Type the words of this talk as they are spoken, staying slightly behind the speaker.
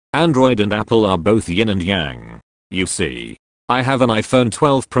Android and Apple are both yin and yang. You see, I have an iPhone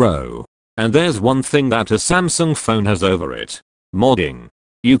 12 Pro. And there's one thing that a Samsung phone has over it. Modding.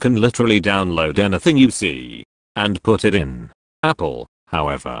 You can literally download anything you see and put it in. Apple,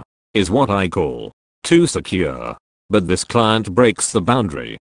 however, is what I call too secure. But this client breaks the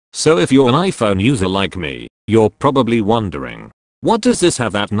boundary. So if you're an iPhone user like me, you're probably wondering, what does this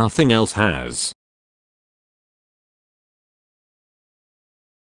have that nothing else has?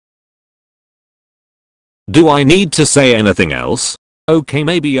 Do I need to say anything else? Okay,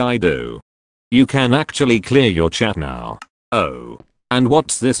 maybe I do. You can actually clear your chat now. Oh. And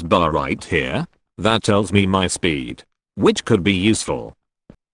what's this bar right here? That tells me my speed. Which could be useful.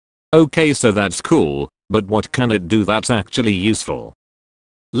 Okay, so that's cool, but what can it do that's actually useful?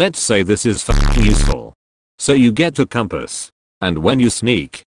 Let's say this is f***ing useful. So you get a compass. And when you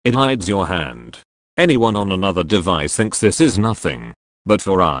sneak, it hides your hand. Anyone on another device thinks this is nothing. But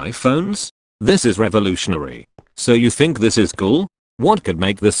for iPhones? This is revolutionary. So you think this is cool? What could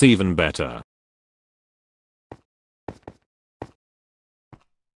make this even better?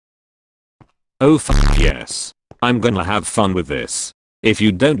 Oh fuck yes. I'm gonna have fun with this. If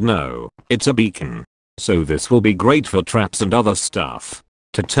you don't know, it's a beacon. So this will be great for traps and other stuff.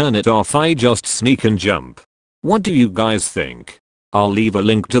 To turn it off I just sneak and jump. What do you guys think? I'll leave a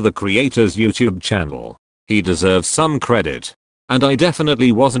link to the creator's YouTube channel. He deserves some credit. And I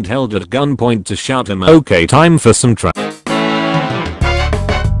definitely wasn't held at gunpoint to shout him out. Okay, time for some trap.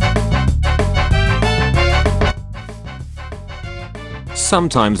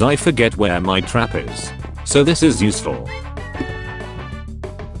 Sometimes I forget where my trap is. So this is useful.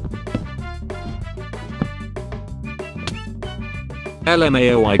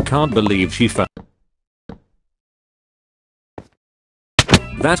 LMAO, I can't believe she fell.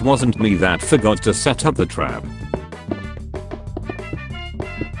 That wasn't me that forgot to set up the trap.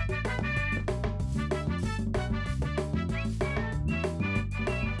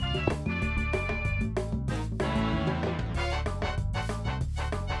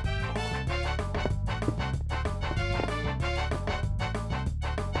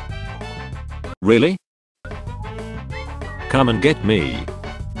 Really? Come and get me.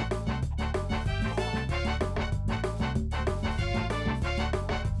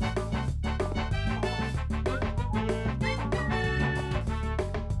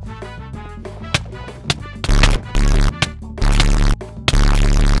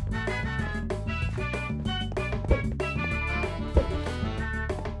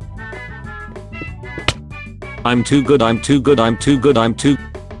 I'm too good, I'm too good, I'm too good, I'm too.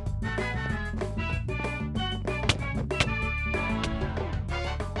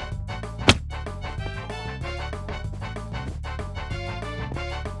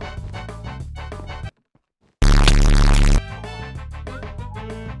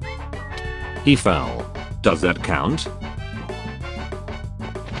 He fell. Does that count?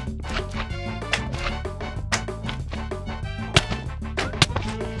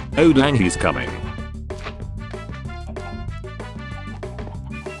 Oh dang, he's coming.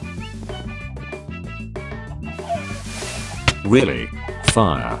 Really?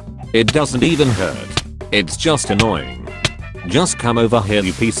 Fire. It doesn't even hurt. It's just annoying. Just come over here,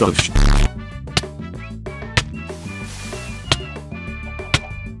 you piece of sh**.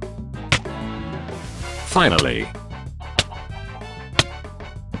 Finally.